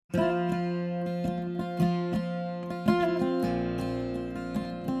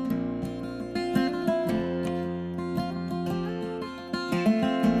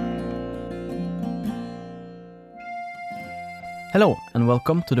Hello and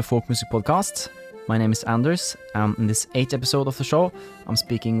welcome to the Folk Music Podcast. My name is Anders, and in this 8th episode of the show, I'm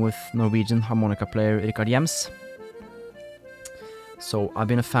speaking with Norwegian harmonica player Gjems. So I've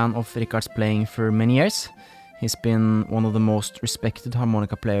been a fan of Rikard's playing for many years. He's been one of the most respected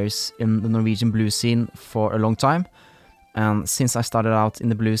harmonica players in the Norwegian blues scene for a long time, and since I started out in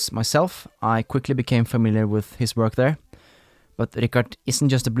the blues myself, I quickly became familiar with his work there. But Rikard isn't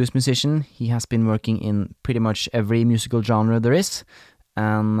just a blues musician, he has been working in pretty much every musical genre there is,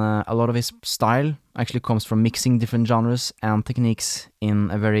 and a lot of his style actually comes from mixing different genres and techniques in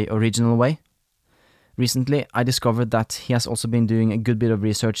a very original way. Recently, I discovered that he has also been doing a good bit of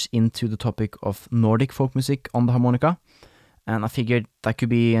research into the topic of Nordic folk music on the harmonica, and I figured that could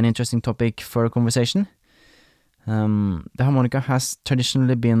be an interesting topic for a conversation. The harmonica has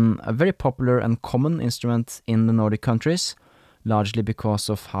traditionally been a very popular and common instrument in the Nordic countries, largely because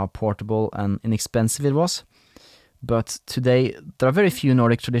of how portable and inexpensive it was. But today, there are very few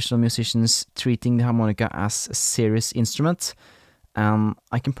Nordic traditional musicians treating the harmonica as a serious instrument, and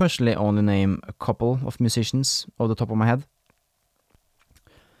I can personally only name a couple of musicians off the top of my head.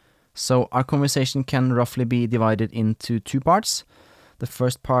 So our conversation can roughly be divided into two parts. The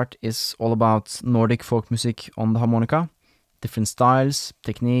first part is all about Nordic folk music on the harmonica, different styles,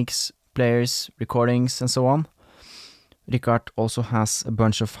 techniques, players, recordings, and so on. Rikard also has a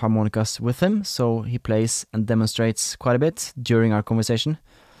bunch of harmonicas with him, so he plays and demonstrates quite a bit during our conversation,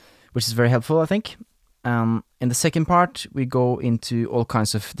 which is very helpful, I think. In the second part, we go into all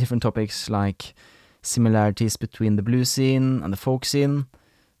kinds of different topics like similarities between the blues scene and the folk scene,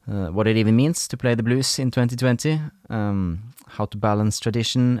 what it even means to play the blues in 2020, how to balance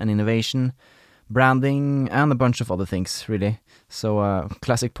tradition and innovation, branding, and a bunch of other things, really. So,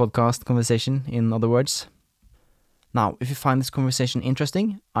 classic podcast conversation, in other words. Now, if you find this conversation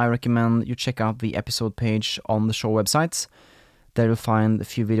interesting, I recommend you check out the episode page on the show website. There you'll find a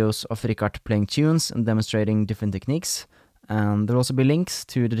few videos of Rikard playing tunes and demonstrating different techniques. And there'll also be links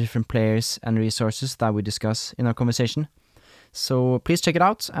to the different players and resources that we discuss in our conversation. So please check it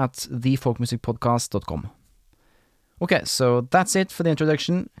out at thefolkmusicpodcast.com. Okay, so that's it for the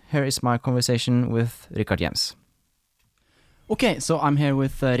introduction. Here is my conversation with Rikard Gjems. Okay, so I'm here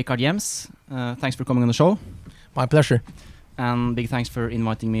with Rikard Gjems. Thanks for coming on the show. My pleasure. And big thanks for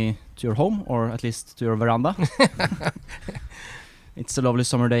inviting me to your home, or at least to your veranda. It's a lovely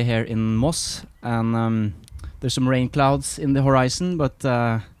summer day here in Moss, and there's some rain clouds in the horizon, but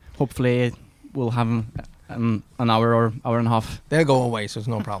hopefully we'll have an hour or hour and a half. They'll go away, so it's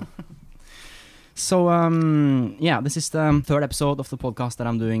no problem. So, this is the third episode of the podcast that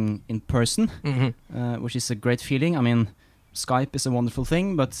I'm doing in person, which is a great feeling. I mean, Skype is a wonderful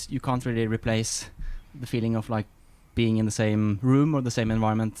thing, but you can't really replace the feeling of like being in the same room or the same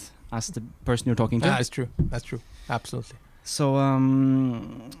environment as the person you're talking to. That's true. Absolutely. So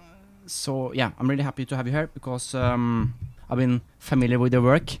I'm really happy to have you here because I've been familiar with your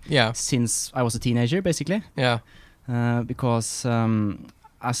work since I was a teenager, basically. Yeah. Because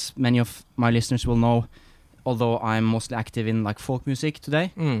as many of my listeners will know, although I'm mostly active in like folk music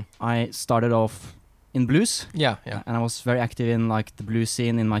today, I started off in blues. Yeah. And I was very active in like the blues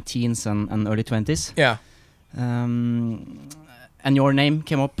scene in my teens and early 20s. Yeah. And your name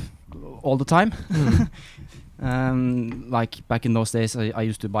came up all the time. Like back in those days, I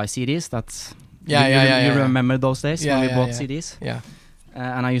used to buy CDs. You remember those days when we bought CDs? Yeah.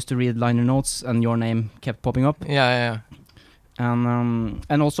 And I used to read liner notes, and your name kept popping up. Yeah.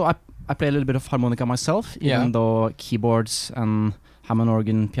 And also I play a little bit of harmonica myself, even though keyboards and Hammond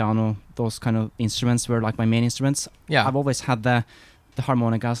organ, piano, those kind of instruments were like my main instruments. Yeah. I've always had the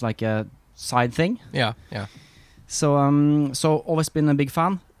harmonica as like a side thing. Yeah. So always been a big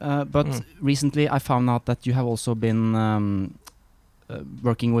fan. But recently I found out that you have also been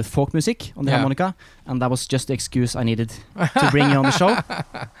working with folk music on the harmonica, and that was just the excuse I needed to bring you on the show.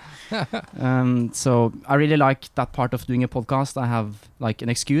 So I really like that part of doing a podcast. I have like an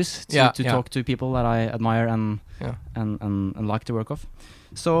excuse to talk to people that I admire and like the work of.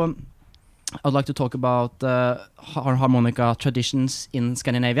 So I'd like to talk about harmonica traditions in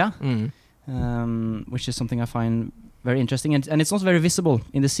Scandinavia, which is something I find very interesting, and it's not very visible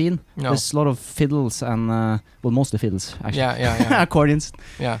in the scene. No. There's a lot of fiddles and mostly fiddles actually. Yeah. Accordions.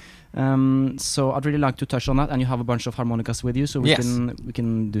 Yeah. So I'd really like to touch on that, and you have a bunch of harmonicas with you, so we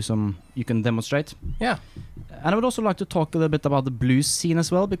can do some. You can demonstrate. Yeah. And I would also like to talk a little bit about the blues scene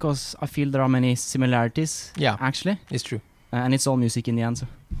as well, because I feel there are many similarities. Yeah. Actually, it's true. And it's all music in the end. So.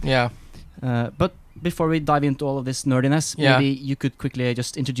 Yeah. But before we dive into all of this nerdiness, maybe you could quickly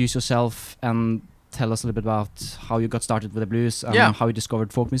just introduce yourself and tell us a little bit about how you got started with the blues and how you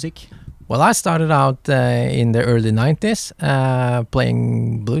discovered folk music. Well, I started out in the early 90s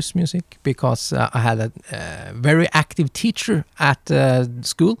playing blues music because I had a very active teacher at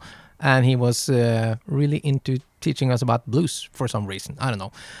school, and he was really into teaching us about blues for some reason. I don't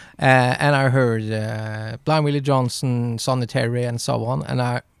know. And I heard Blind Willie Johnson, Sonny Terry, and so on. And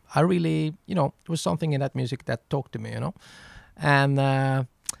I really, there was something in that music that talked to me, And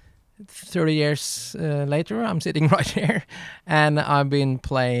 30 years later, I'm sitting right here, and I've been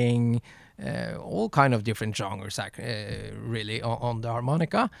playing all kind of different genres, really, on the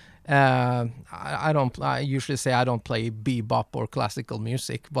harmonica. I usually say I don't play bebop or classical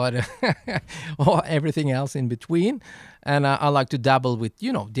music, but or everything else in between. And I like to dabble with,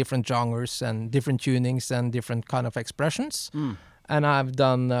 different genres and different tunings and different kind of expressions. And I've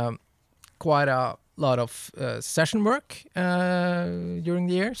done quite a lot of session work during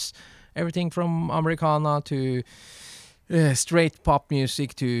the years. Everything from Americana to straight pop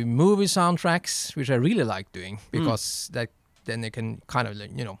music to movie soundtracks, which I really like doing because then you can kind of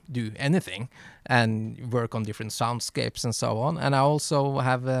do anything and work on different soundscapes and so on. And I also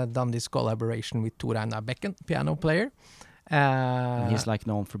have done this collaboration with Tor Einar Bekken, piano player. And he's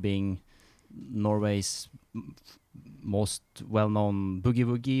known for being Norway's most well-known boogie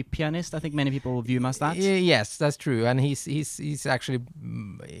woogie pianist. I think many people view him as that. Yes, that's true, and he's actually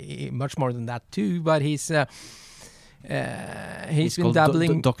much more than that too. But he's been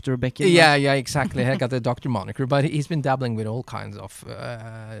dabbling. Dr. Becken. Yeah, exactly. I got the doctor moniker, but he's been dabbling with all kinds of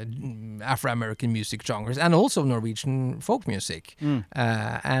Afro-American music genres and also Norwegian folk music.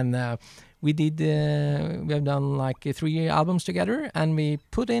 And we have done 3 albums together, and we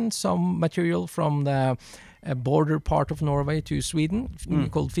put in some material from the border part of Norway to Sweden,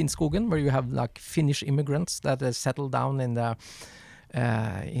 called Finnskogen, where you have Finnish immigrants that settled down in the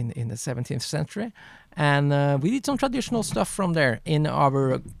 17th century, and we did some traditional stuff from there in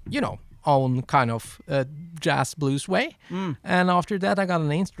our own kind of jazz blues way. And after that, I got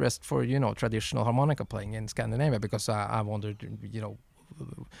an interest for traditional harmonica playing in Scandinavia because I wondered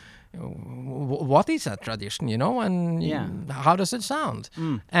what is that tradition, and how does it sound?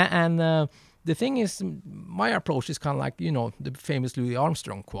 And the thing is, my approach is kind of the famous Louis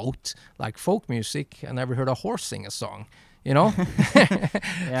Armstrong quote, folk music, I never heard a horse sing a song, Yeah,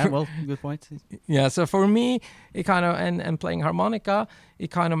 well, good point. Yeah, so for me, it kind of, and playing harmonica, it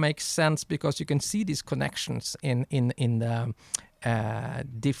kind of makes sense because you can see these connections in the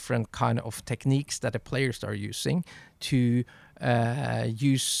different kind of techniques that the players are using to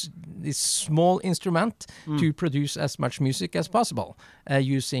use this small instrument to produce as much music as possible,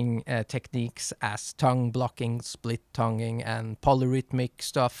 using techniques as tongue blocking, split tonguing, and polyrhythmic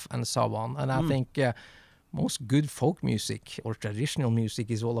stuff, and so on. And I think most good folk music or traditional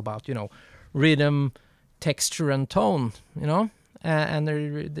music is all about, rhythm, texture, and tone, and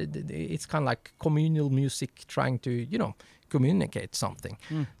it's kind of like communal music trying to, communicate something.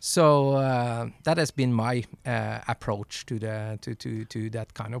 So that has been my approach to that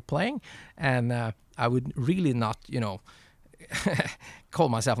kind of playing, and I would really not call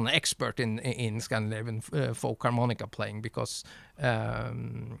myself an expert in Scandinavian folk harmonica playing, because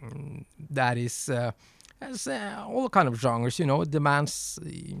that is as all kind of genres, it demands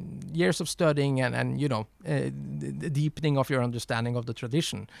years of studying and the deepening of your understanding of the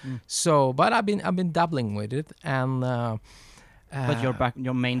tradition. So, but I've been dabbling with it, and but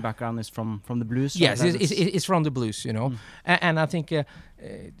your main background is from the blues. Yes, it's from the blues, and I think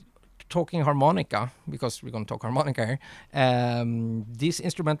talking harmonica, because we're going to talk harmonica here. This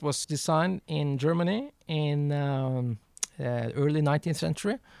instrument was designed in Germany in early 19th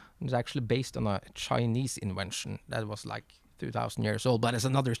century. It's actually based on a Chinese invention that was 2,000 years old, but it's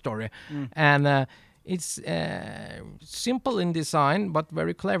another story. And it's simple in design, but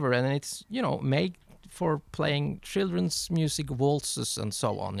very clever. And it's, made for playing children's music, waltzes, and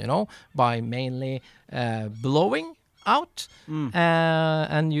so on, by mainly blowing out.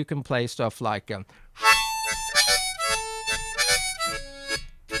 And you can play stuff like...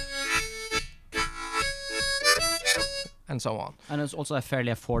 and so on. And it's also a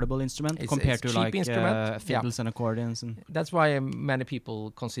fairly affordable instrument compared to fiddles and accordions. And that's why many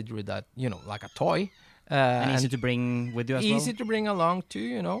people consider that, like a toy. And easy to bring with you as well. Easy to bring along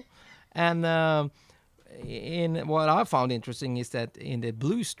too, And in what I found interesting is that in the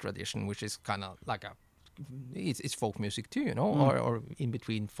blues tradition, which is kind of like it's folk music too, or in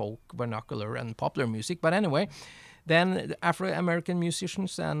between folk, vernacular, and popular music. But anyway, Then the Afro-American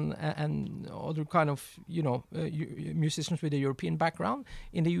musicians and other kind of musicians with a European background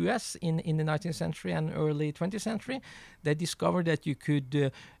in the U.S. in the 19th century and early 20th century, they discovered that you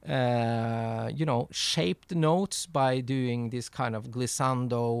could shape the notes by doing this kind of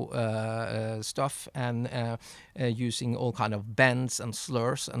glissando stuff and using all kind of bends and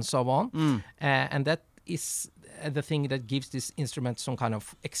slurs and so on, and that is the thing that gives this instrument some kind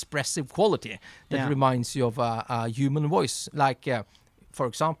of expressive quality that reminds you of a human voice. Like, for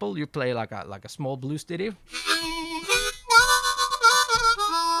example, you play like a small blues ditty.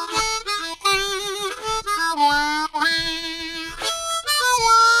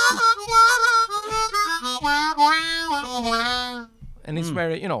 And it's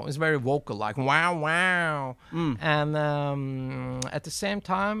very, it's very vocal, like wow, wow. And at the same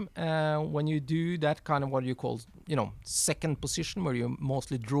time, when you do that kind of what you call, second position, where you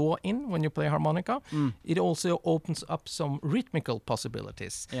mostly draw in when you play harmonica, it also opens up some rhythmical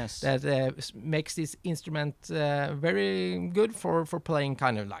possibilities. Yes. That makes this instrument very good for playing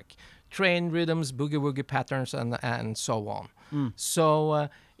kind of like train rhythms, boogie-woogie patterns, and so on. So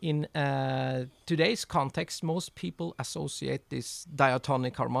in today's context, most people associate this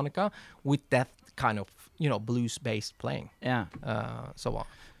diatonic harmonica with that kind of, blues-based playing. Yeah. So on.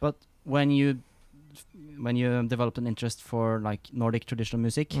 But when you developed an interest for like Nordic traditional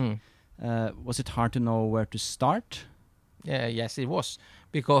music, was it hard to know where to start? Yes, it was,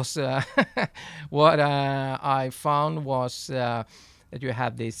 because what I found was that you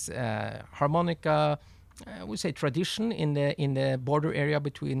have this harmonica, I would say, tradition in the border area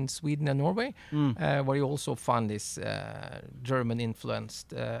between Sweden and Norway, where you also find this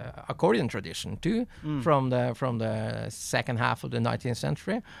German-influenced accordion tradition too, from the second half of the 19th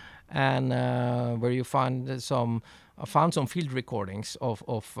century, and where you find some field recordings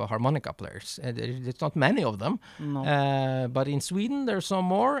of harmonica players. There's not many of them, but in Sweden there's some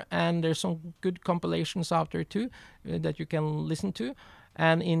more, and there's some good compilations out there too that you can listen to.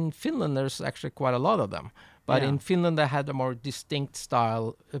 And in Finland, there's actually quite a lot of them. But in Finland, they had a more distinct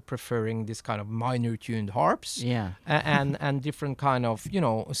style, preferring this kind of minor-tuned harps, and different kind of,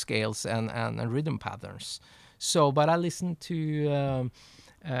 scales and rhythm patterns. So, but I listened to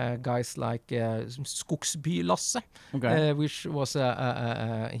guys like Skogsby Lasse, which was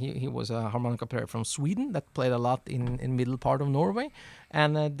he was a harmonica player from Sweden that played a lot in middle part of Norway,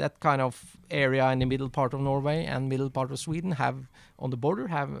 and that kind of area in the middle part of Norway and middle part of Sweden on the border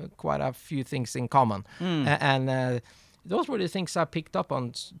have quite a few things in common, and those were the things I picked up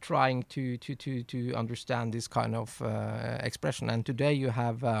on trying to understand this kind of expression. And today you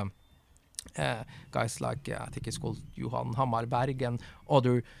have guys like, I think it's called Johan Hammarberg and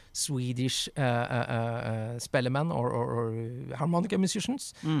other Swedish spellemen or harmonica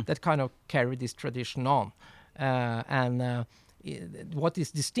musicians that kind of carry this tradition on. What is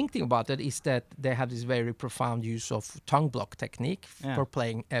distinctive about it is that they have this very profound use of tongue block technique for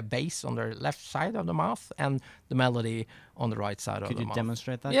playing a bass on their left side of the mouth and the melody on the right side of the mouth. Could you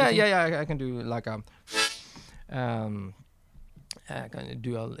demonstrate that? Yeah, I can do like a... can I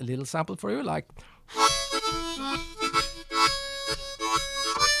do a little sample for you, like...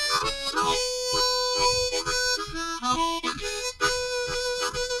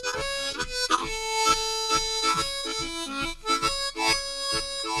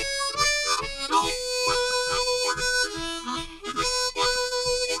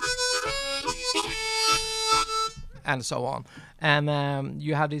 and so on. And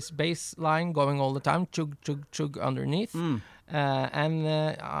you have this bass line going all the time, chug, chug, chug underneath. For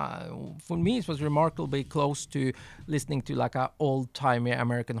me, it was remarkably close to listening to like an old-timey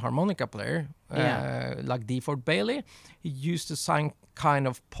American harmonica player, like DeFord Bailey. He used to sing kind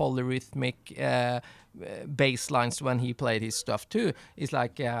of polyrhythmic bass lines when he played his stuff too. It's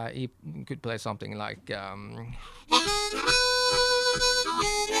like he could play something like...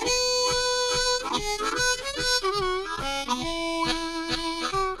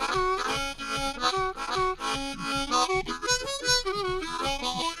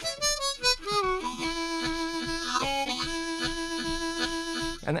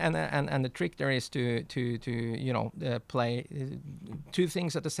 And the trick there is to play two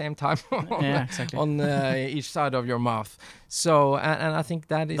things at the same time on each side of your mouth. So and I think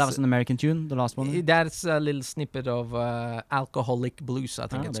that was an American tune, the last one. That's a little snippet of Alcoholic Blues, I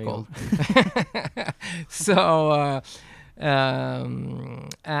think it's called. So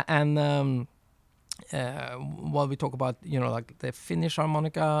while we talk about like the Finnish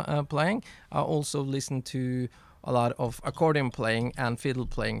harmonica playing, I also listen to a lot of accordion playing and fiddle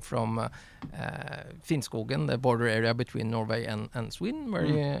playing from Finnskogen, the border area between Norway and Sweden,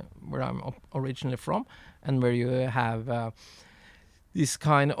 where I'm originally from, and where you have this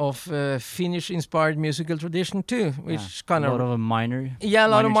kind of Finnish-inspired musical tradition too, which kind of a lot of minor. Yeah, a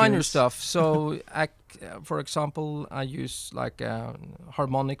lot of minor tunes. stuff. So, for example, I use like a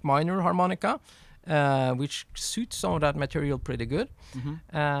minor harmonica, which suits some of that material pretty good.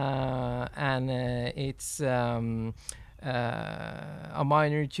 And it's a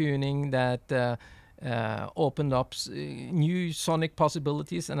minor tuning that opened up new sonic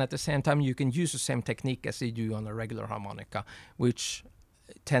possibilities, and at the same time you can use the same technique as you do on a regular harmonica, which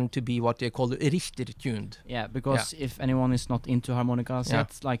tend to be what they call Richter tuned. Yeah, because if anyone is not into harmonicas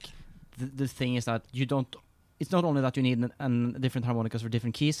yet, like the thing is that you don't. It's not only that you need different harmonicas for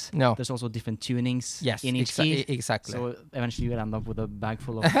different keys. No, there's also different tunings yes, in each key. Exactly. So eventually you'll end up with a bag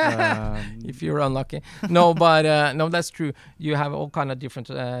full of. If you're unlucky. No, but no, that's true. You have all kind of different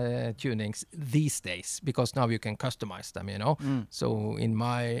tunings these days because now you can customize them. You know. So in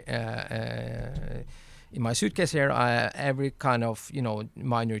my suitcase here, every kind of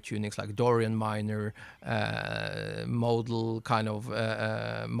minor tunings like Dorian minor, modal kind of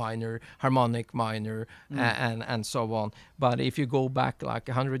minor, harmonic minor, and so on. But if you go back like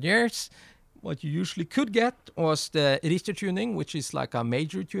 100 years, what you usually could get was the Richter tuning, which is like a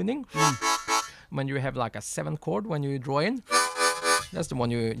major tuning. When you have like a 7th chord when you draw in. That's the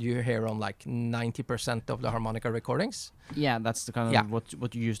one you hear on like 90% of the harmonica recordings. Yeah, that's the kind of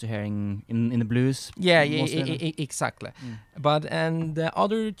what you used to hearing in the blues. Yeah, exactly. But and the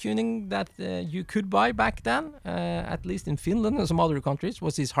other tuning that you could buy back then, at least in Finland and some other countries,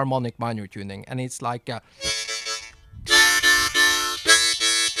 was this harmonic minor tuning, and it's like a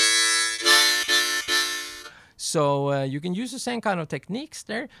So you can use the same kind of techniques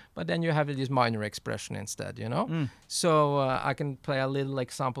there, but then you have this minor expression instead, So I can play a little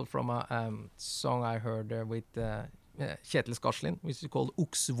example from a song I heard with Kjetil Skarslin, which is called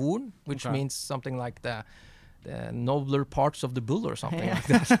Oksvorn, which means something like the nobler parts of the bull or something like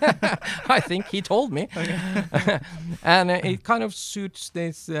that. I think he told me. And it kind of suits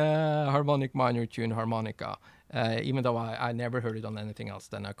this harmonic minor tune harmonica, even though I never heard it on anything else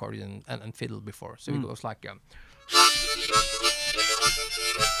than accordion and fiddle before. So it goes like...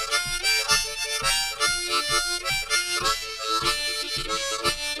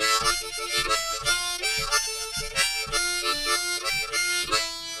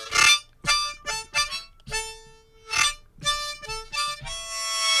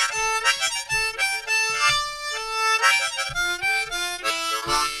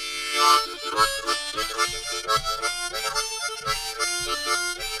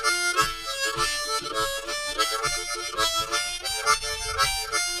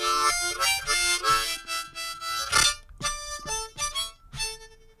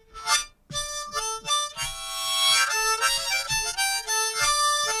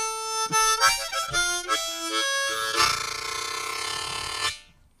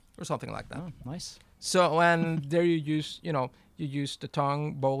 or something like that. Oh, nice. So, and there you use, you use the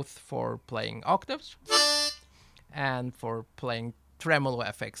tongue both for playing octaves and for playing tremolo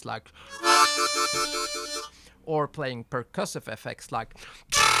effects like, or playing percussive effects like,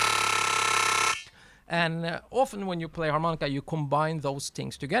 and often when you play harmonica, you combine those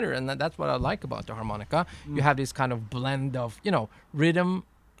things together, and that's what I like about the harmonica. You have this kind of blend of, rhythm,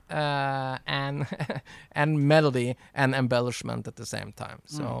 and and melody and embellishment at the same time.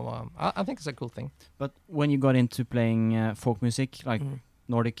 So I think it's a cool thing. But when you got into playing folk music, like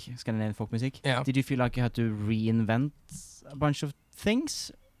Nordic, Scandinavian folk music, did you feel like you had to reinvent a bunch of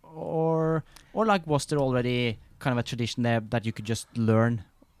things, or like was there already kind of a tradition there that you could just learn?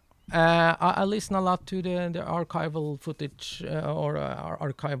 I listen a lot to the archival footage or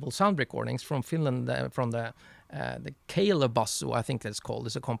archival sound recordings from Finland, from the Keilabassu, I think that's called.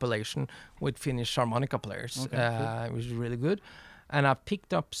 It's a compilation with Finnish harmonica players, which is really good. And I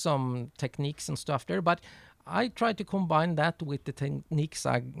picked up some techniques and stuff there, but I try to combine that with the techniques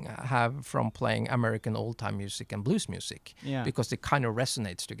I have from playing American old-time music and blues music, because it kind of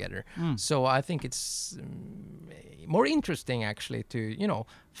resonates together. So I think it's more interesting, actually, to,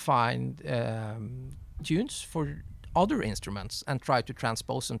 find tunes for other instruments and try to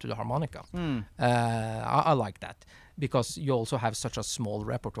transpose them to the harmonica. I like that, because you also have such a small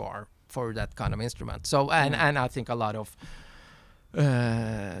repertoire for that kind of instrument. So, and I think a lot of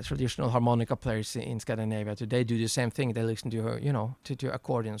traditional harmonica players in Scandinavia today do the same thing. They listen to to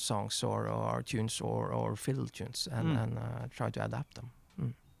accordion songs or tunes or fiddle tunes and try to adapt them.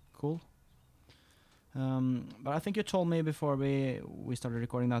 Cool. But I think you told me before we started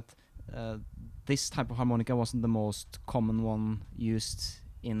recording that this type of harmonica wasn't the most common one used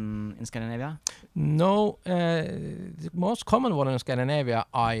in Scandinavia? No, the most common one in Scandinavia,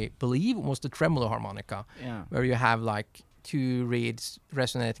 I believe, was the tremolo harmonica, where you have like two reeds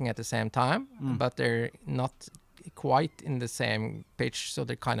resonating at the same time, but they're not quite in the same pitch, so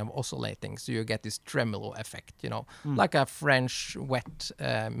they're kind of oscillating, so you get this tremolo effect, you know, like a French wet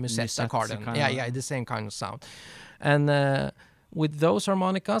musette accordion. The same kind of sound. And with those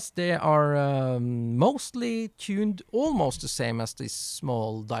harmonicas, they are mostly tuned almost the same as these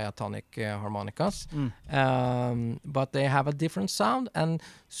small diatonic harmonicas, but they have a different sound, and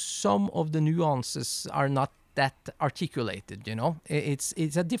some of the nuances are not that articulated, you know.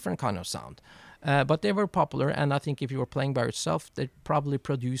 It's a different kind of sound. But they were popular, and I think if you were playing by yourself, they probably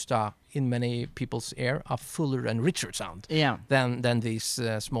produced, in many people's ear, a fuller and richer sound than these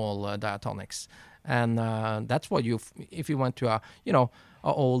small diatonics. And that's what if you went to a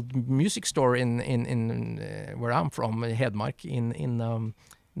old music store in where I'm from, Hedmark,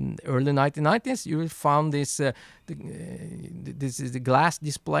 in early 1990s, you found this this is the glass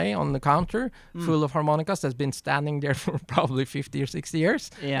display on the counter full of harmonicas that's been standing there for probably 50 or 60 years,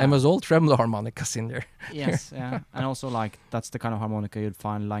 and was all tremolo harmonicas in there. Yes, and also like that's the kind of harmonica you'd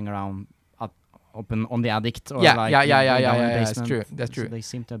find lying around up on the addict or That's true. So they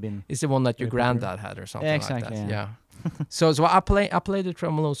seem to have been. It's the one that your granddad had or something like that. Yeah. So I play the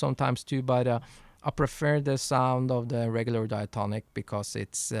tremolo sometimes too, but I prefer the sound of the regular diatonic because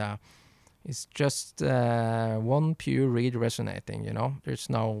it's just one pure reed resonating, you know. There's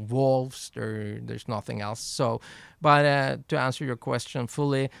no valves, there's nothing else. So, but to answer your question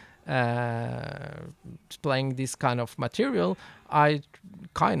fully, playing this kind of material, I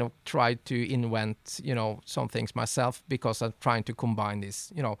kind of tried to invent, you know, some things myself, because I'm trying to combine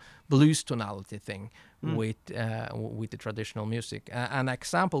this, you know, blues tonality thing with the traditional music. An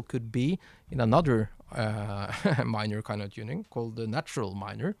example could be in another minor kind of tuning called the natural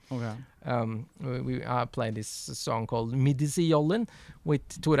minor. Okay. I played this song called Midisijollin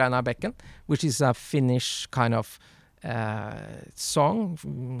with Tor Einar Bekken, which is a Finnish kind of song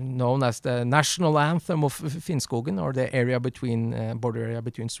known as the national anthem of Finnskogen, or the area between border area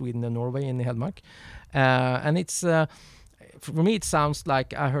between Sweden and Norway in Hedmark. And it's for me, it sounds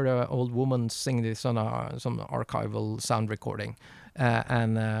like I heard an old woman sing this on some archival sound recording,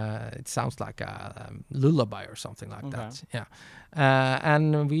 and it sounds like a lullaby or something like that. Yeah,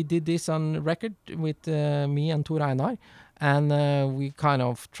 and we did this on record with me and Tor Einar. And we kind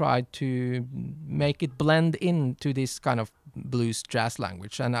of tried to make it blend into this kind of blues jazz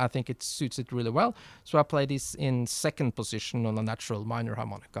language, and I think it suits it really well. So I play this in second position on a natural minor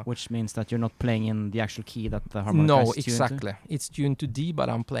harmonica. Which means that you're not playing in the actual key that the harmonica is tuned to? No, exactly. It's tuned to D, but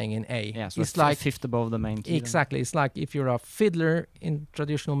I'm playing in A. Yeah, so it's like fifth above the main key. Exactly. Then. It's like if you're a fiddler in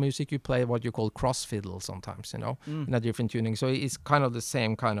traditional music, you play what you call cross fiddle sometimes, you know, in a different tuning. So it's kind of the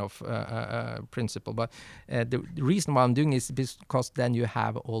same kind of principle. But the reason why I'm doing is because then you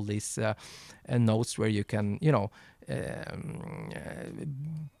have all these notes where you can, you know,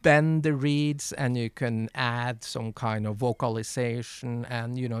 bend the reeds, and you can add some kind of vocalization,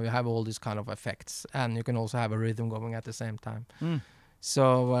 and you know, you have all these kind of effects, and you can also have a rhythm going at the same time.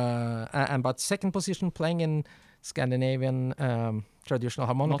 So but second position playing in Scandinavian traditional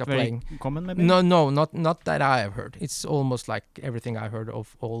harmonica, not very playing common, maybe? No, not that I have heard. It's almost like everything I heard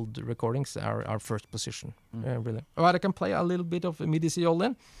of old recordings are first position, really. But I can play a little bit of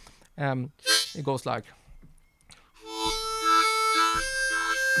Midisijollin. It goes like.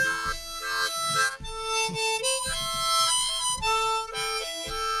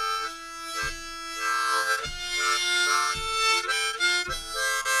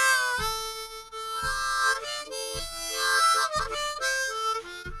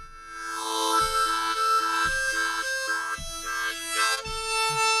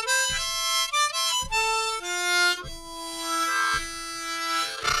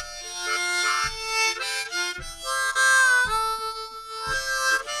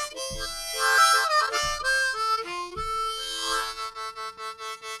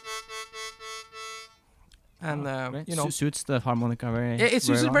 And you know, suits the harmonica very. It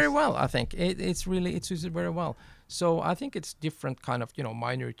suits it very well. I think it suits it very well. So I think it's different kind of, you know,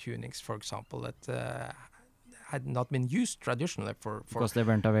 minor tunings, for example, that had not been used traditionally for because they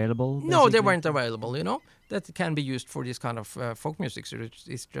weren't available. Basically? No, they weren't available. You know, that can be used for this kind of folk music. So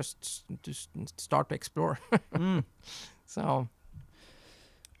it's just to start to explore. So.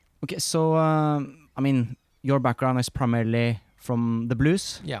 Okay, so I mean, your background is primarily from the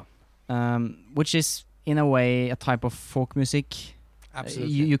blues. Yeah. Which is in a way a type of folk music.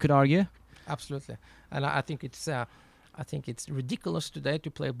 Absolutely. You could argue. Absolutely, and I think it's I think it's ridiculous today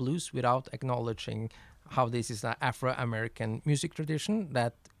to play blues without acknowledging how this is an Afro-American music tradition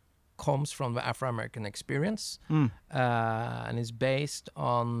that comes from the Afro-American experience and is based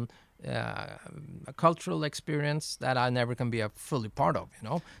on a cultural experience that I never can be a fully part of, you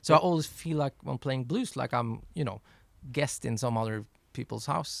know. So I always feel like when playing blues, like I'm, you know, guest in some other people's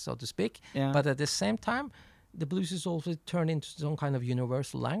house, so to speak. Yeah. But at the same time, the blues is also turned into some kind of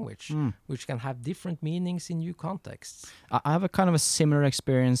universal language, which can have different meanings in new contexts. I have a kind of a similar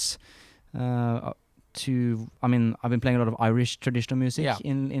experience I mean, I've been playing a lot of Irish traditional music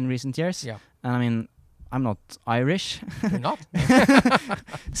in recent years. Yeah. And I mean, I'm not Irish. You're not?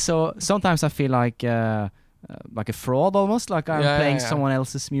 So sometimes I feel like a fraud almost, like I'm playing someone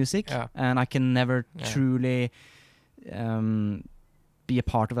else's music, and I can never truly be a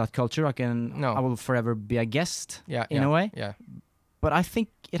part of that culture. I will forever be a guest in a way. Yeah. But I think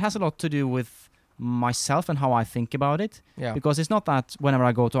it has a lot to do with myself and how I think about it. Yeah. Because it's not that whenever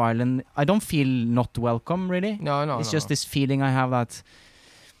I go to Ireland, I don't feel not welcome, really. No. It's just this feeling I have that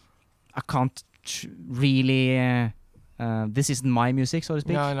I can't really... this isn't my music, so to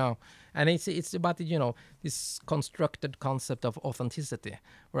speak. No. And it's about, you know, this constructed concept of authenticity,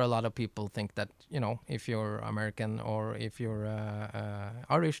 where a lot of people think that, you know, if you're American or if you're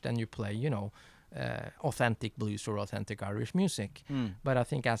Irish, then you play, you know, authentic blues or authentic Irish music. But I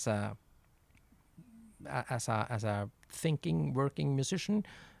think as a thinking, working musician,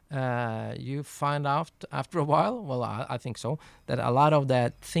 you find out after a while, well, I think so, that a lot of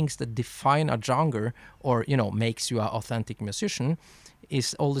the things that define a genre or, you know, makes you an authentic musician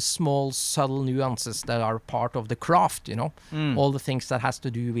is all the small, subtle nuances that are part of the craft, you know, all the things that has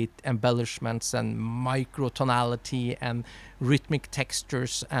to do with embellishments and microtonality and rhythmic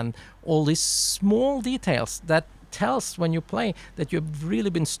textures and all these small details that tells when you play that you've really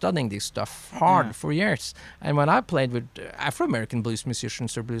been studying this stuff hard for years. And when I played with Afro-American blues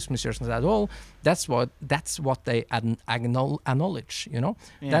musicians or blues musicians at all, that's what they acknowledge, you know.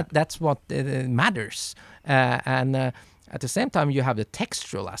 That's what matters. And at the same time, you have the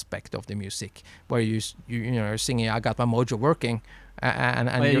textual aspect of the music, where you know, you're singing "I Got My Mojo Working,"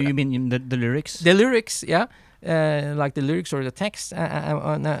 and you mean the lyrics? The lyrics, yeah. Like the lyrics or the text,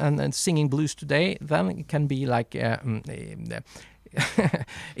 and singing blues today, then it can be like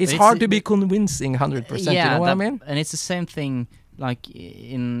it's hard to be convincing 100%. You know what I mean? And it's the same thing like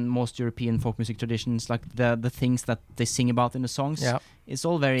in most European folk music traditions. Like the things that they sing about in the songs, it's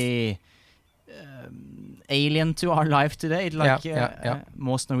all very alien to our life today. Like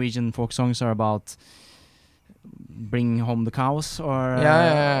most Norwegian folk songs are about bringing home the cows, or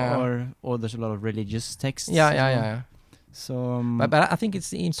there's a lot of religious texts. So, but I think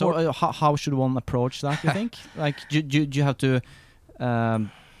it's important. So, how should one approach that? You think? Like, do you have to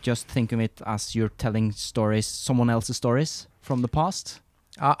just think of it as you're telling stories, someone else's stories from the past?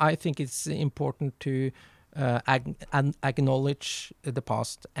 I think it's important to acknowledge the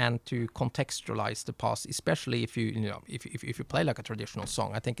past and to contextualize the past, especially if you play like a traditional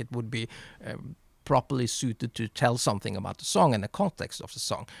song. I think it would be properly suited to tell something about the song and the context of the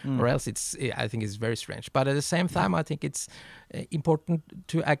song, or else I think it's very strange. But at the same time, I think it's important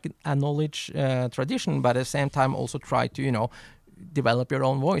to acknowledge tradition, but at the same time also try to, you know, develop your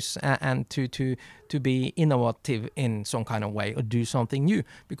own voice and to be innovative in some kind of way or do something new.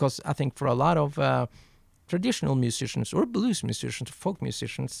 Because I think for a lot of traditional musicians or blues musicians, folk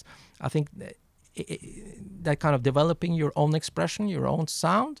musicians, I think that kind of developing your own expression, your own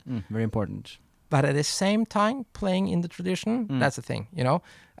sound, very important. But at the same time, playing in the tradition, that's the thing, you know?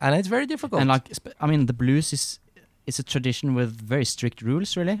 And it's very difficult. And like, I mean, the blues is a tradition with very strict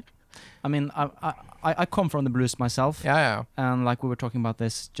rules, really. I mean, I come from the blues myself. And like we were talking about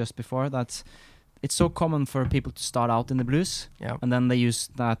this just before, that it's so common for people to start out in the blues. And then they use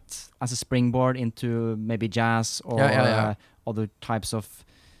that as a springboard into maybe jazz or other types of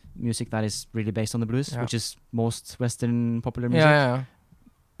music that is really based on the blues, which is most Western popular music.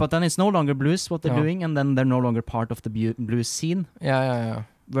 But then it's no longer blues what they're doing, and then they're no longer part of the blues scene.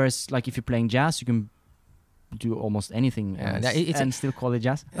 Whereas, like, if you're playing jazz, you can do almost anything and still call it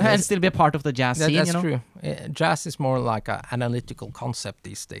jazz. And still be a part of the jazz scene, that's you know? True. Jazz is more like an analytical concept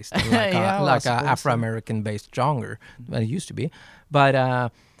these days, than like an Afro-American based genre that it used to be.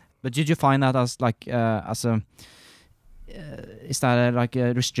 But did you find that as like is that like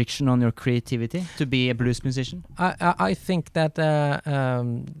a restriction on your creativity to be a blues musician? I think that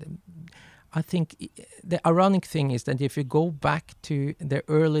I think the ironic thing is that if you go back to the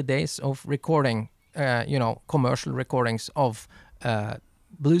early days of recording, you know, commercial recordings of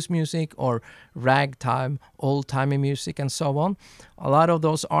blues music or ragtime, old-timey music, and so on. A lot of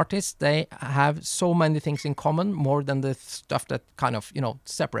those artists, they have so many things in common, more than the stuff that kind of,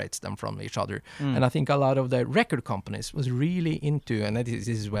 separates them from each other. And I think a lot of the record companies was really into, and this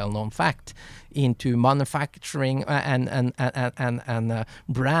is a well-known fact, into manufacturing and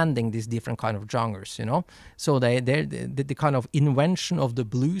branding these different kind of genres, So the kind of invention of the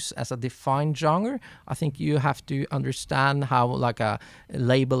blues as a defined genre, I think you have to understand how like a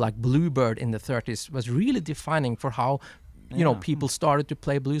label like Bluebird in the 30s was really defining for how people started to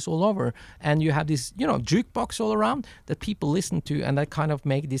play blues all over. And you have this, jukebox all around that people listen to, and that kind of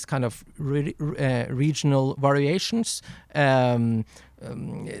make this kind of regional variations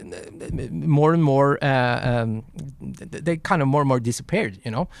more and more, they kind of more and more disappeared,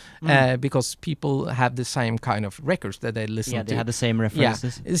 because people have the same kind of records that they listen to. Yeah, they had the same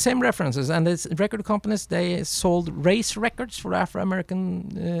references. Yeah, the same references. And the record companies, they sold race records for the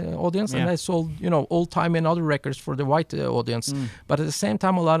Afro-American audience, and they sold, old-time and other records for the white audience. But at the same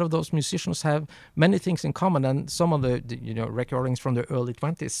time, a lot of those musicians have many things in common, and some of the recordings from the early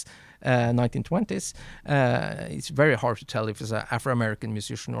 20s, 1920s, it's very hard to tell if it's an Afro-American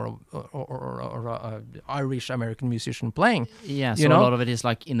musician or a Irish-American musician playing. Yeah, so a lot of it is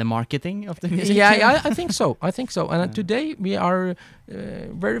like in the marketing of the music. Yeah, I think so. And today we are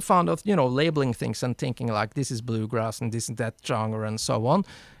very fond of, labeling things and thinking like this is bluegrass and this is that genre and so on.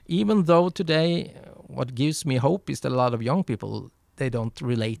 Even though today, what gives me hope is that a lot of young people, they don't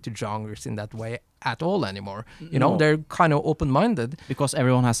relate to genres in that way at all anymore. They're kind of open-minded. Because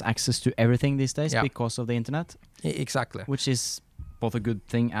everyone has access to everything these days because of the internet. Exactly. Which is both a good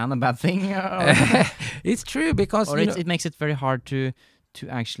thing and a bad thing. It's true, because... it makes it very hard to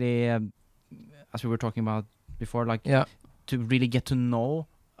actually, as we were talking about before, to really get to know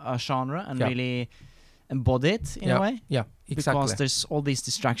a genre and really embody it in a way. Yeah, exactly. Because there's all these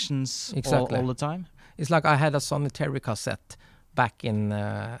distractions all the time. It's like I had a Sonny Terry cassette back in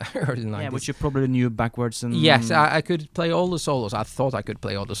early 90s. Yeah, which you probably knew backwards. And yes, I could play all the solos. I thought I could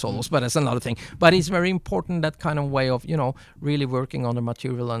play all the solos, but that's another thing. But it's very important, that kind of way of, really working on the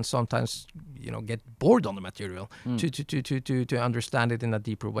material, and sometimes, get bored on the material to understand it in a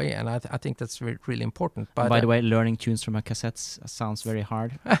deeper way. And I think that's really important. But by the way, learning tunes from a cassette sounds very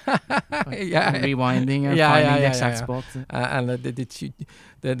hard. Rewinding and finding the exact spot. And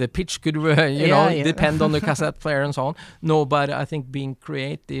the pitch could, depend on the cassette player and so on. No, but I think being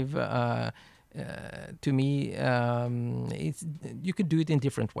creative, to me, you could do it in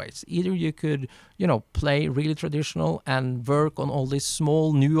different ways. Either you could, play really traditional and work on all these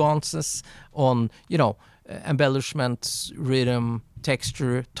small nuances on, embellishments, rhythm,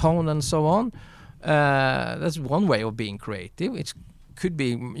 texture, tone, and so on. That's one way of being creative. It could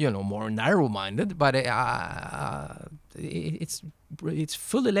be, more narrow-minded, but it's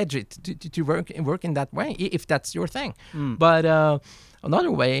fully legit to work in that way, if that's your thing. But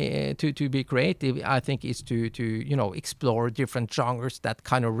another way to be creative, I think, is to explore different genres that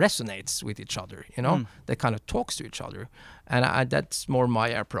kind of resonates with each other, that kind of talks to each other. And that's more my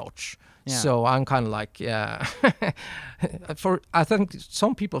approach. Yeah. So I'm kind of like, I think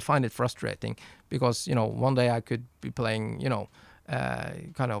some people find it frustrating because, one day I could be playing,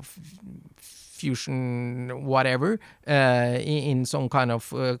 kind of fusion whatever in some kind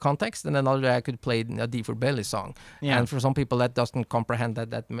of context, and another day I could play a D for Belly song. Yeah. And for some people that doesn't comprehend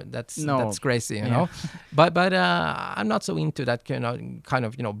that's crazy, you know. But I'm not so into that kind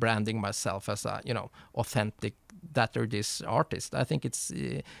of branding myself as a authentic that or this artist. I think it's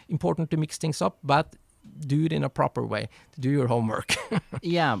important to mix things up, but do it in a proper way. To do your homework.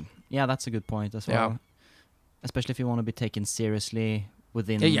 yeah, that's a good point as well. Yeah. Especially if you want to be taken seriously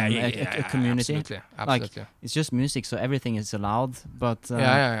within a community. Absolutely. Like, it's just music, so everything is allowed. But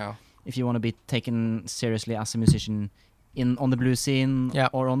if you want to be taken seriously as a musician on the blues scene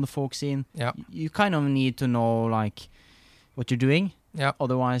or on the folk scene, you kind of need to know like what you're doing. Yeah.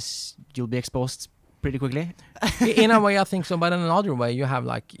 Otherwise, you'll be exposed pretty quickly. In a way, I think so. But in another way, you have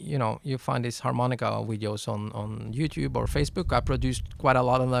like, you find these harmonica videos on YouTube or Facebook. I produced quite a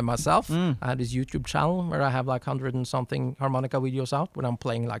lot of them myself. I have this YouTube channel where I have like 100 and something harmonica videos out when I'm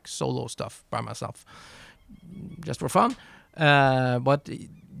playing like solo stuff by myself, just for fun. But the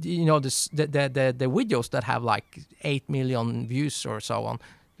videos that have like 8 million views or so on,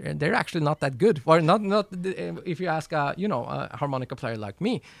 they're actually not that good. Or not if you ask a harmonica player like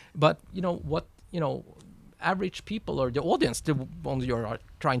me. But average people or the audience, the ones you're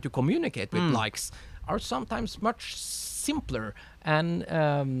trying to communicate with, likes, are sometimes much simpler and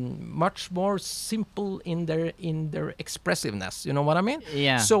much more simple in their expressiveness. You know what I mean?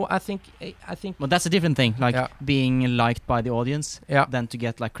 Yeah. So I think Well, that's a different thing, like Yeah. being liked by the audience, Yeah. than to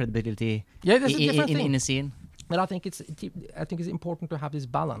get like credibility Yeah, that's a different in thing. a scene. But I think it's important to have this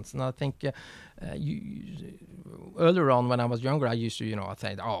balance, and I think earlier on when I was younger, I used to I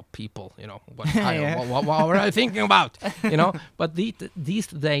think, oh, people, what were I thinking about, But these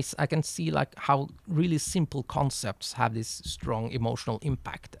days I can see like how really simple concepts have this strong emotional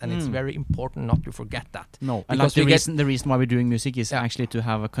impact, and it's very important not to forget that. No, and like the reason why we're doing music is actually to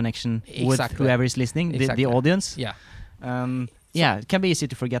have a connection with whoever is listening, the audience. Yeah. Yeah, it can be easy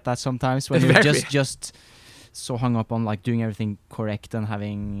to forget that sometimes when you're just so hung up on like doing everything correct and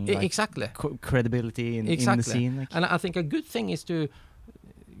having like, exactly credibility in the scene. Like. And I think a good thing is to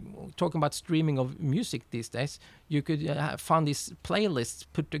talking about streaming of music these days. You could find these playlists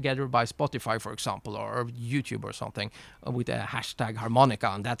put together by Spotify, for example, or YouTube or something, with a hashtag harmonica,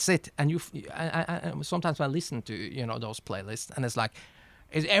 and that's it. And sometimes I listen to those playlists, and it's like.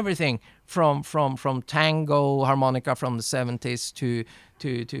 It's everything from tango harmonica from the 70s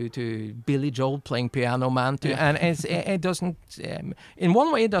to Billy Joel playing Piano Man and it doesn't in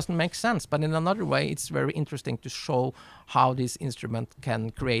one way it doesn't make sense, but in another way it's very interesting to show how this instrument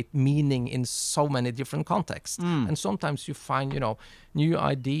can create meaning in so many different contexts. And sometimes you find new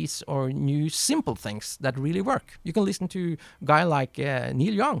ideas or new simple things that really work. You can listen to a guy like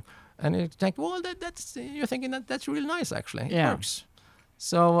Neil Young and you think, well, that's you're thinking that's really nice actually. It works.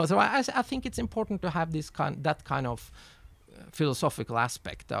 So I think it's important to have that kind of philosophical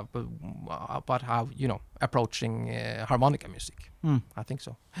aspect of about how approaching harmonica music. I think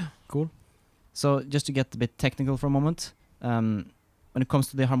so. Cool. So just to get a bit technical for a moment, when it comes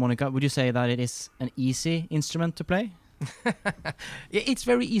to the harmonica, would you say that it is an easy instrument to play? It's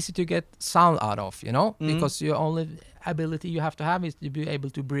very easy to get sound out of, because your only ability you have to have is to be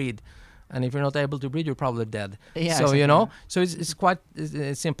able to breathe. And if you're not able to breathe, you're probably dead. Yeah, so exactly. So it's quite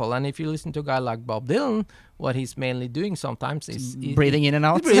simple. And if you listen to a guy like Bob Dylan, what he's mainly doing sometimes is breathing in and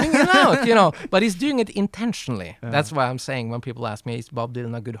out. Breathing in and out, but he's doing it intentionally. Yeah. That's why I'm saying when people ask me, is Bob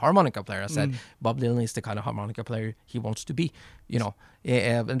Dylan a good harmonica player? I said Bob Dylan is the kind of harmonica player he wants to be.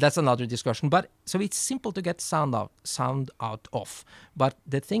 And that's another discussion. But so it's simple to get sound out of. But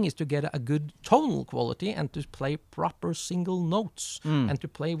the thing is to get a good tonal quality and to play proper single notes and to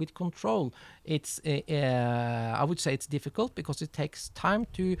play with control. It's I would say it's difficult because it takes time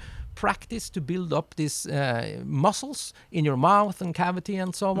to practice to build up these muscles in your mouth and cavity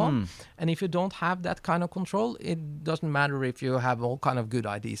and so on. And if you don't have that kind of control, it doesn't matter if you have all kind of good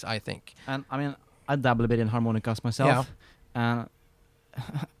ideas, I think. And I mean, I dabble a bit in harmonicas myself. Yeah.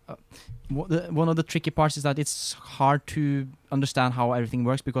 One of the tricky parts is that it's hard to understand how everything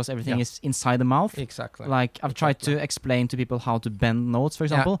works because everything is inside the mouth. Exactly. Like I've tried to explain to people how to bend notes, for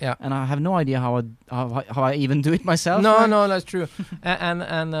example, and I have no idea how I even do it myself. No, that's true.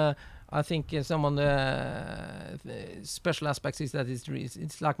 and I think some of the special aspects is that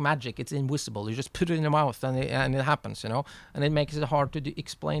it's like magic. It's invisible. You just put it in your mouth and it happens, and it makes it hard to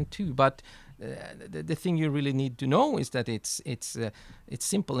explain too. But the thing you really need to know is that it's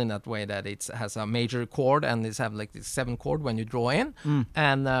simple in that way that it has a major chord and it's have like the 7 chord when you draw in,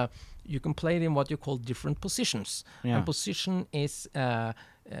 and you can play it in what you call different positions. Yeah. And position is that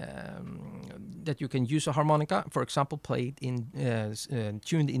you can use a harmonica, for example, play it in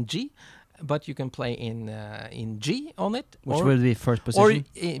tuned in G. But you can play in G on it, which will be first position. Or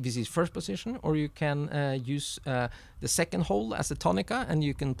this is first position, or you can use the second hole as a tonica, and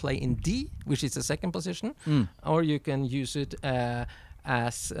you can play in D, which is the second position, or you can use it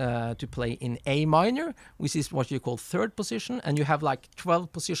as to play in A minor, which is what you call third position, and you have like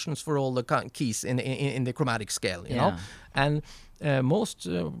 12 positions for all the keys in the chromatic scale, you know, and. Most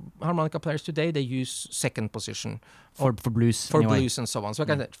harmonica players today, they use second position for blues. For blues and so on. So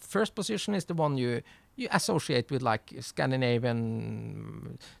first position is the one you associate with like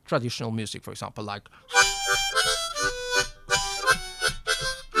Scandinavian traditional music, for example, like.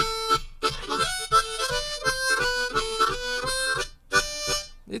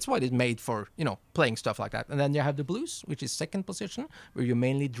 It's what it's made for, playing stuff like that. And then you have the blues, which is second position, where you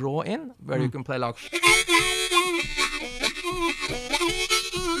mainly draw in, where you can play like.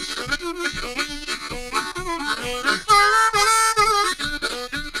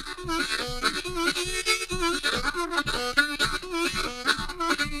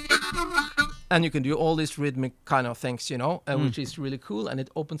 And you can do all these rhythmic kind of things, which is really cool, and it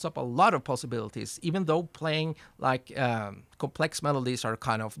opens up a lot of possibilities. Even though playing like complex melodies are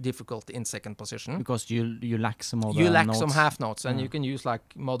kind of difficult in second position, because you lack some of the you lack notes. some half notes, and you can use like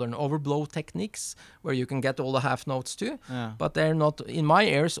modern overblow techniques where you can get all the half notes too. Yeah. But they're not, in my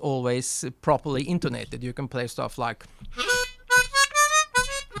ears, always properly intonated. You can play stuff like.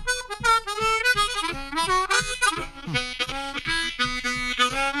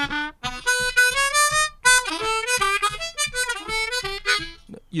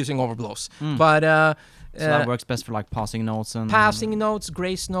 Using overblows, but So that works best for like passing notes and passing notes,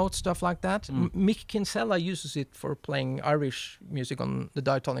 grace notes, stuff like that. Mick Kinsella uses it for playing Irish music on the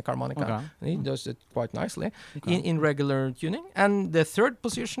diatonic harmonica. Okay. And he does it quite nicely in regular tuning. And the third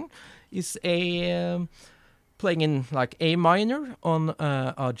position is a playing in like A minor on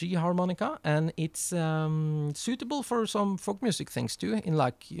a G harmonica, and it's suitable for some folk music things too, in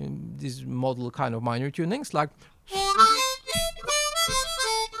like these model kind of minor tunings, like.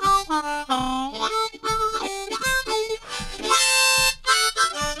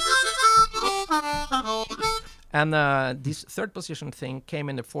 And this third position thing came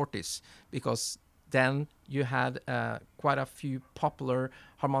in the 40s, because then you had quite a few popular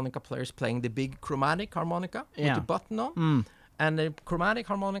harmonica players playing the big chromatic harmonica with the button on. And the chromatic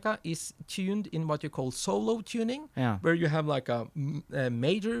harmonica is tuned in what you call solo tuning, where you have like a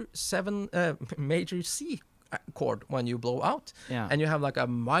major C chord when you blow out, and you have like a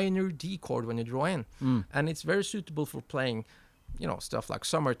minor D chord when you draw in. And it's very suitable for playing stuff like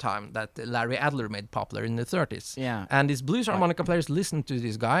Summertime that Larry Adler made popular in the 30s. Yeah. And these blues harmonica players listened to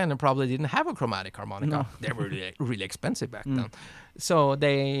this guy, and they probably didn't have a chromatic harmonica. No. They were really expensive back then. So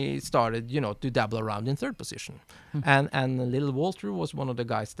they started, to dabble around in third position. And Little Walter was one of the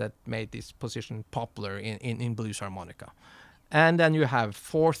guys that made this position popular in blues harmonica. And then you have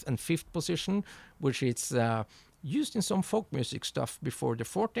fourth and fifth position, which is used in some folk music stuff before the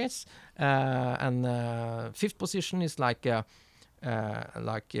 40s. And fifth position is like a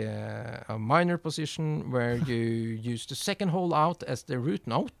minor position where you use the second hole out as the root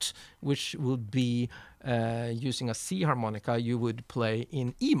note, which would be using a C harmonica you would play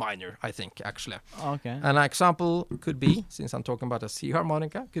in E minor, I think, actually. Okay. An example could be, since I'm talking about a C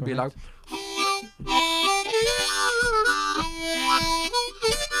harmonica, could be like.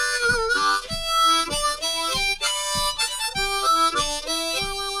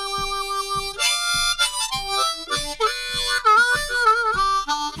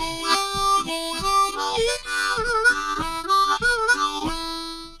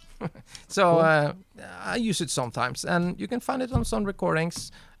 So I use it sometimes, and you can find it on some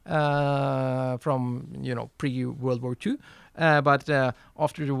recordings from pre-World War II. But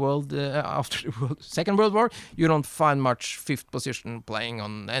after the Second World War, you don't find much fifth position playing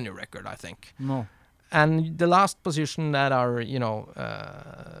on any record, I think. No. And the last position that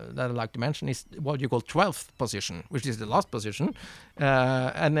that I like to mention is what you call 12th position, which is the last position,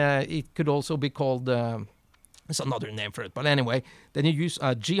 and it could also be called. It's another name for it, but anyway, then you use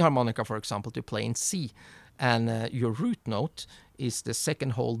a G harmonica, for example, to play in C, and your root note is the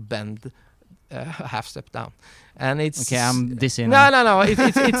second hole bend half step down, and it's okay. I'm dizzy no. now.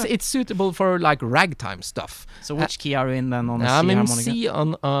 It's suitable for like ragtime stuff. So which key are you in then on the C I'm in harmonica? C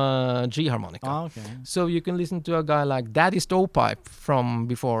on G harmonica. Oh, okay. So you can listen to a guy like Daddy Stovepipe from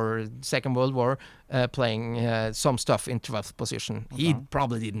before Second World War playing some stuff in 12th position. Okay. He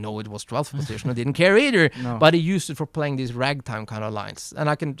probably didn't know it was 12th position and didn't care either, No. but he used it for playing these ragtime kind of lines. And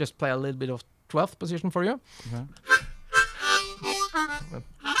I can just play a little bit of 12th position for you. Okay.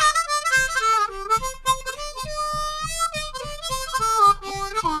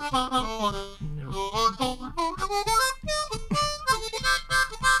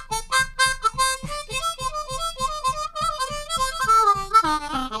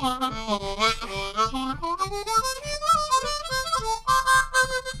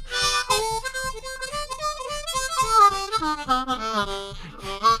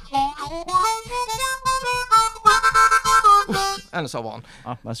 And so on.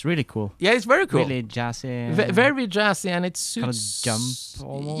 Oh, that's really cool. Yeah, it's very cool. Really jazzy. Very jazzy, and it suits kind of jump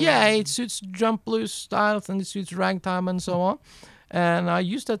almost. Yeah, it suits jump blues styles, and it suits ragtime and so on. And I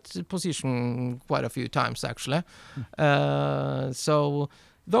used that position quite a few times actually. So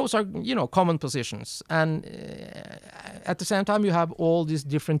those are common positions, and at the same time you have all these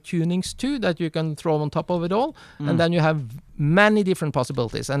different tunings too that you can throw on top of it all, and then you have many different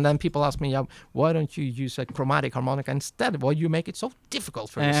possibilities. And then people ask me, why don't you use a chromatic harmonica instead? Why you make it so difficult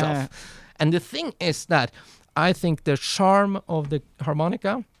for yourself? And the thing is that I think the charm of the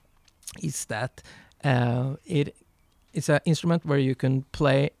harmonica is that it's an instrument where you can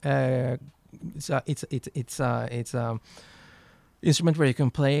play it's a instrument where you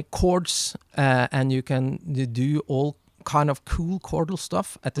can play chords and you can do all kind of cool chordal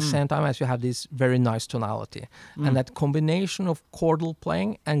stuff at the same time as you have this very nice tonality. And that combination of chordal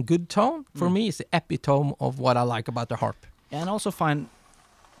playing and good tone for me is the epitome of what I like about the harp. And also find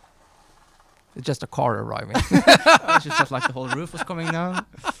It's just a car arriving. I just felt like the whole roof was coming down.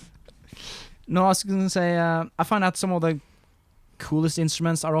 No, I was going to say, I find that some of the coolest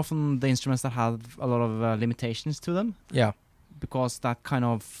instruments are often the instruments that have a lot of limitations to them. Yeah. Because that kind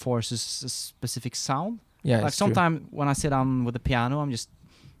of forces a specific sound. Yeah, Like sometimes when I sit down with the piano, I'm just,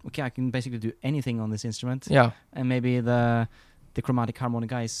 okay, I can basically do anything on this instrument. Yeah. And maybe the chromatic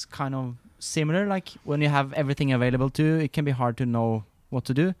harmonica is kind of similar. Like when you have everything available to you, it can be hard to know what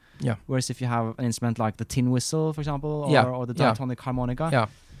to do. Yeah. Whereas if you have an instrument like the tin whistle, for example, or the diatonic harmonica,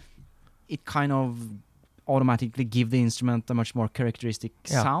 it kind of automatically give the instrument a much more characteristic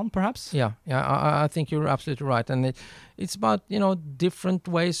sound, perhaps. Yeah, I think you're absolutely right, and it's about different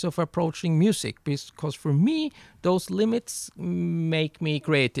ways of approaching music. Because for me, those limits make me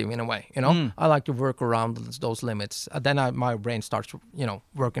creative in a way. I like to work around those limits. Then my brain starts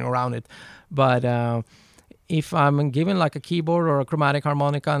working around it, but. If I'm given like a keyboard or a chromatic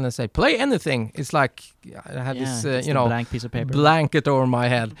harmonica and I say play anything, it's like I have this blank piece of paper, blanket over my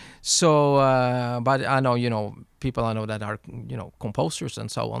head. So, but I know people I know that are composers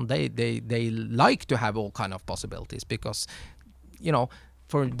and so on. They like to have all kind of possibilities because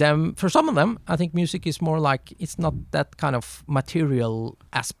for some of them, I think music is more like it's not that kind of material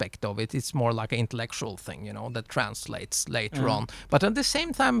aspect of it. It's more like an intellectual thing, that translates later on. But at the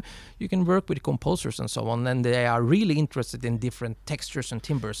same time, you can work with composers and so on, and they are really interested in different textures and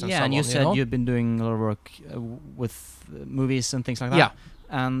timbres and so on. Yeah, and you said you've been doing a lot of work with movies and things like that. Yeah.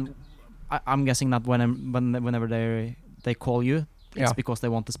 And I'm guessing that whenever they call you, it's because they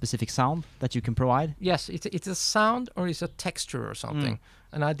want a specific sound that you can provide. Yes, it's a sound or it's a texture or something.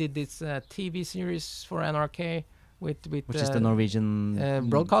 And I did this TV series for NRK with which is the Norwegian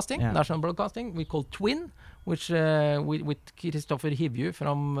broadcasting, national broadcasting. We call Twin, which with Kristoffer Hivju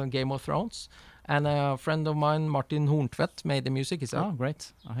from Game of Thrones, and a friend of mine, Martin Horntvedt, made the music. He's a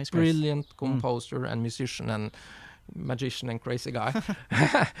great, brilliant composer and musician and magician and crazy guy.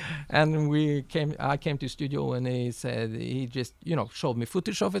 And I came to studio and he just showed me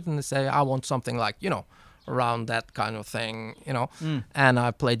footage of it and said I want something like around that kind of thing, and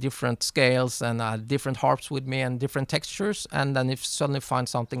I play different scales and different harps with me and different textures, and then if suddenly find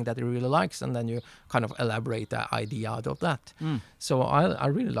something that he really likes, and then you kind of elaborate the idea out of that. So I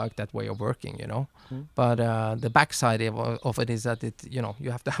really like that way of working, but the backside of it is that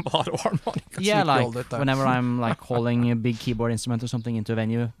you have to have a lot of harmonicas. Yeah, like whenever I'm like holding a big keyboard instrument or something into a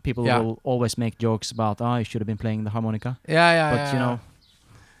venue, people will always make jokes about you should have been playing the harmonica. But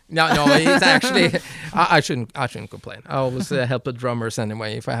No, it's actually I shouldn't complain. I always help the drummers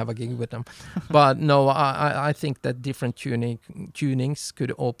anyway if I have a gig with them. But no, I think that different tunings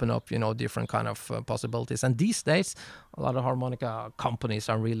could open up different kind of possibilities. And these days, a lot of harmonica companies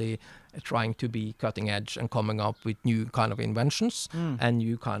are really trying to be cutting edge and coming up with new kind of inventions and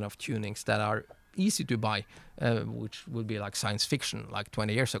new kind of tunings that are easy to buy, which would be like science fiction like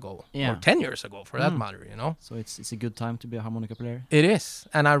 20 years ago or 10 years ago for that matter, So it's a good time to be a harmonica player. It is,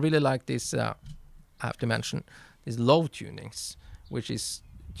 and I really like this, I have to mention, these low tunings, which is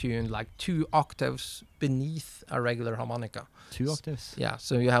tuned like 2 octaves beneath a regular harmonica. 2 octaves? Yeah,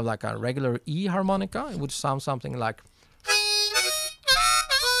 so you have like a regular E harmonica, it would sound something like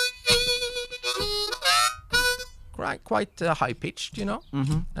quite high pitched, and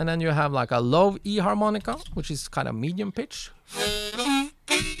then you have like a low E harmonica, which is kind of medium pitch,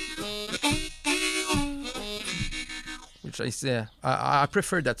 which is I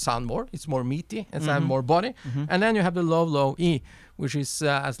prefer that sound more. It's more meaty and have more body. And then you have the low E, which is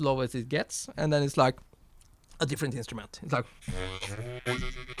as low as it gets, and then it's like a different instrument. It's like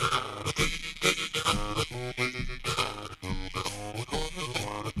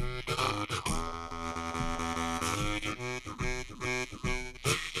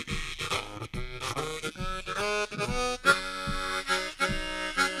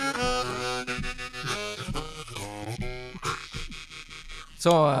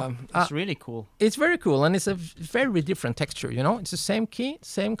so it's really cool. It's very cool, and it's a very different texture, It's the same key,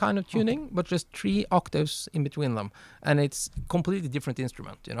 same kind of tuning, but just 3 octaves in between them, and it's completely different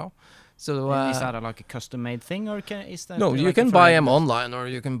instrument, So is that like a custom-made thing, or is that? No, you can buy them online, or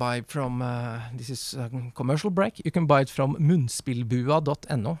you can buy from. This is a commercial break. You can buy it from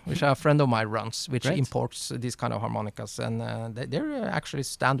munspillbua.no, which a friend of mine runs, which imports these kind of harmonicas, and they're actually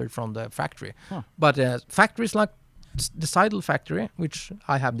standard from the factory. But factories like the Seidel factory, which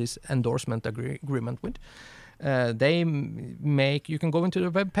I have this endorsement agreement with. They make, you can go into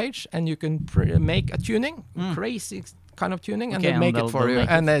the web page and you can make a tuning, crazy kind of tuning, and they make it for you,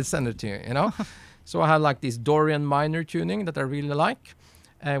 and they send it to you, you know. So I have like this Dorian minor tuning that I really like,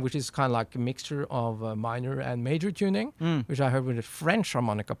 which is kind of like a mixture of minor and major tuning, which I heard with a French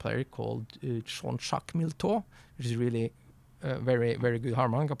harmonica player called Jean-Jacques Milteau, which is really very, very good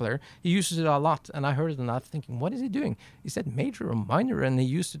harmonica player. He uses it a lot, and I heard it and I was thinking, what is he doing? He said major or minor, and he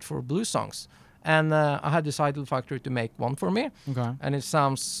used it for blues songs. And I had the Seidel factory to make one for me, and it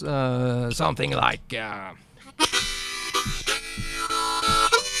sounds something like...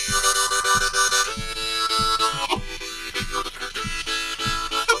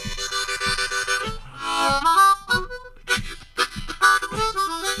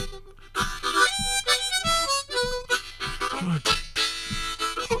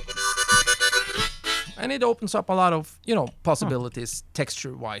 and it opens up a lot of, you know, possibilities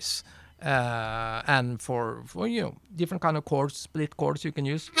texture-wise. And for you know, different kind of chords, split chords you can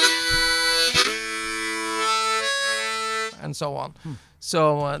use, and so on.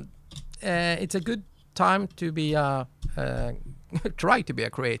 So it's a good time to be try to be a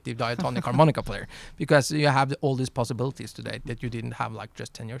creative diatonic harmonica player, because you have all these possibilities today that you didn't have like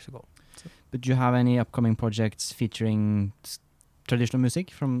just 10 years ago. So. But do you have any upcoming projects featuring traditional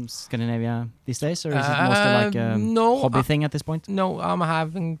music from Scandinavia these days, or is it mostly like a hobby thing at this point? No, I'm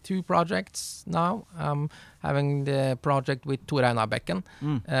having 2 projects now. I'm having the project with Tor Einar Bekken,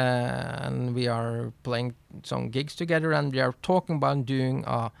 and we are playing some gigs together, and we are talking about doing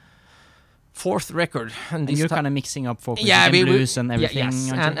a 4th record. And you're kind of mixing up folk music and blues and everything.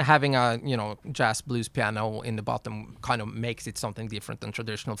 Yes, and having a, you know, jazz blues piano in the bottom kind of makes it something different than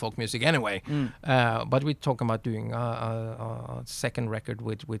traditional folk music anyway. But we're talking about doing a 2nd record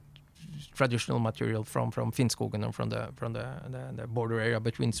with traditional material from Finnskogen and from the border area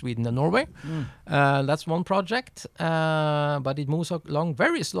between Sweden and Norway. That's one project, but it moves along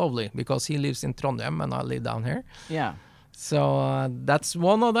very slowly because he lives in Trondheim and I live down here. Yeah. So that's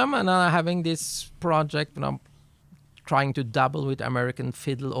one of them, and I'm having this project, and I'm trying to dabble with American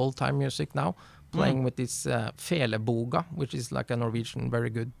fiddle old-time music now, playing with this Feleboga, which is like a Norwegian very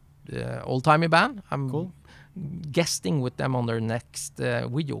good old-timey band. I'm guesting with them on their next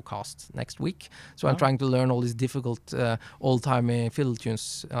video cast next week. So I'm trying to learn all these difficult old-timey fiddle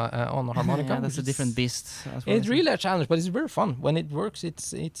tunes on the harmonica. Yeah, that's a different beast. It's really a challenge, but it's very fun. When it works,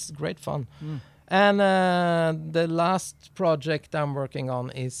 it's great fun. And the last project I'm working on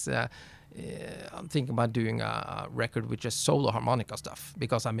is I'm thinking about doing a record with just solo harmonica stuff,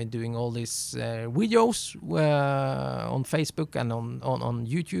 because I've been doing all these videos on Facebook and on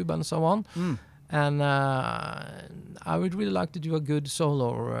YouTube and so on. And I would really like to do a good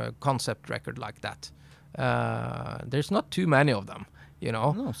solo concept record like that. There's not too many of them, you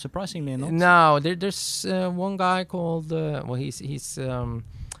know. No, surprisingly not. No, there's one guy called he's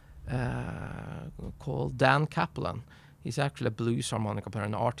called Dan Kaplan. He's actually a blues harmonica player,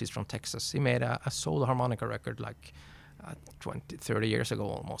 an artist from Texas. He made a solo harmonica record like 30 years ago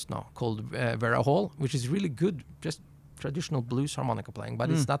almost now, called Vera Hall, which is really good, just traditional blues harmonica playing, but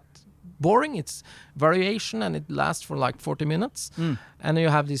it's not boring. It's variation, and it lasts for like 40 minutes. And you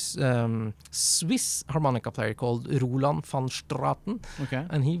have this Swiss harmonica player called Roland van Straten,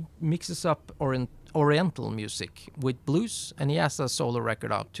 and he mixes up Oriental music with blues, and he has a solo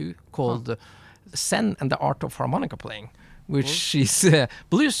record out too called Zen and the Art of Harmonica Playing, which is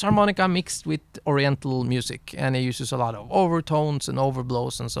blues harmonica mixed with Oriental music, and he uses a lot of overtones and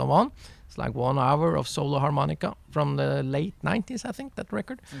overblows and so on. It's like 1 hour of solo harmonica from the late 90s, I think, that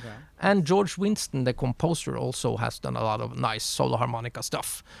record. And George Winston, the composer, also has done a lot of nice solo harmonica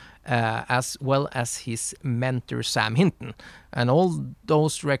stuff, as well as his mentor Sam Hinton. And all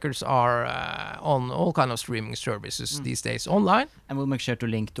those records are on all kind of streaming services these days online. And we'll make sure to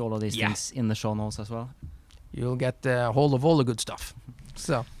link to all of these things in the show notes as well. You'll get hold of all the good stuff.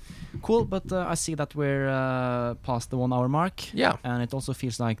 So cool, but I see that we're past the 1 hour mark. Yeah. And it also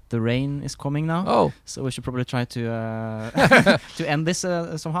feels like the rain is coming now. Oh. So we should probably try to to end this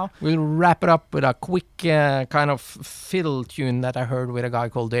somehow. We'll wrap it up with a quick kind of fiddle tune that I heard with a guy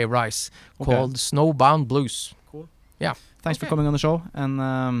called Dave Rice called Snowbound Blues. Cool. Yeah. Thanks for coming on the show,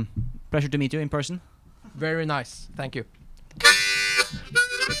 and pleasure to meet you in person. Very nice. Thank you.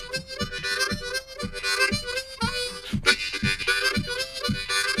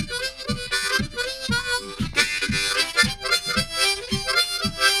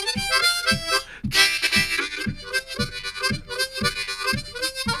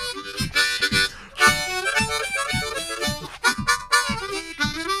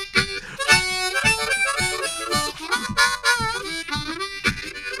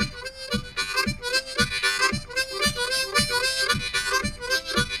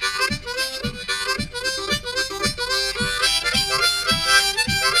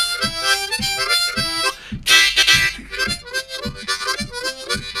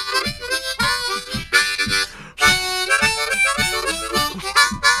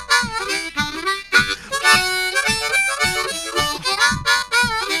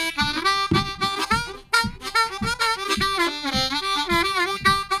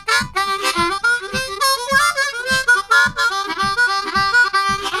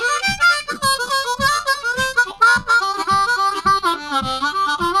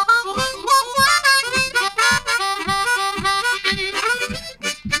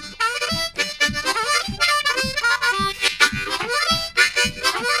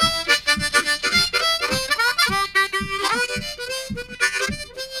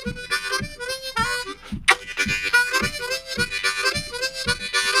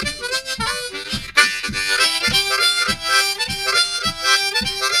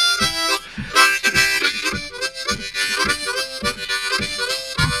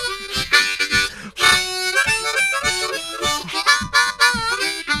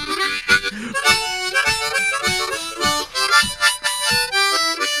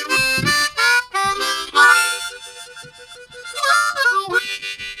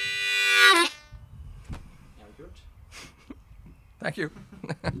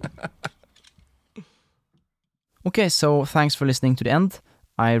 Okay, so thanks for listening to the end.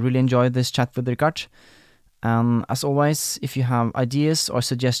 I really enjoyed this chat with Rikard. And as always, if you have ideas or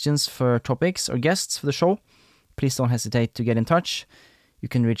suggestions for topics or guests for the show, please don't hesitate to get in touch. You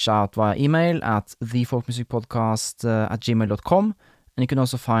can reach out via email at thefolkmusicpodcast@gmail.com, and you can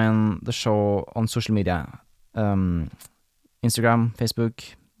also find the show on social media, Instagram,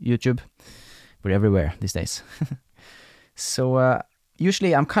 Facebook, YouTube. We're everywhere these days. So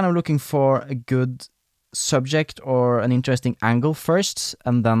usually I'm kind of looking for a good subject or an interesting angle first,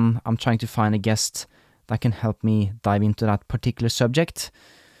 and then I'm trying to find a guest that can help me dive into that particular subject.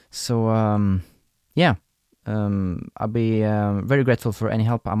 So I'll be very grateful for any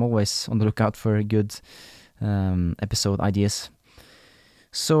help. I'm always on the lookout for good episode ideas.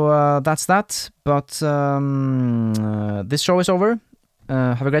 So that's that. But this show is over.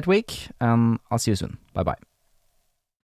 Have a great week, and I'll see you soon. Bye bye.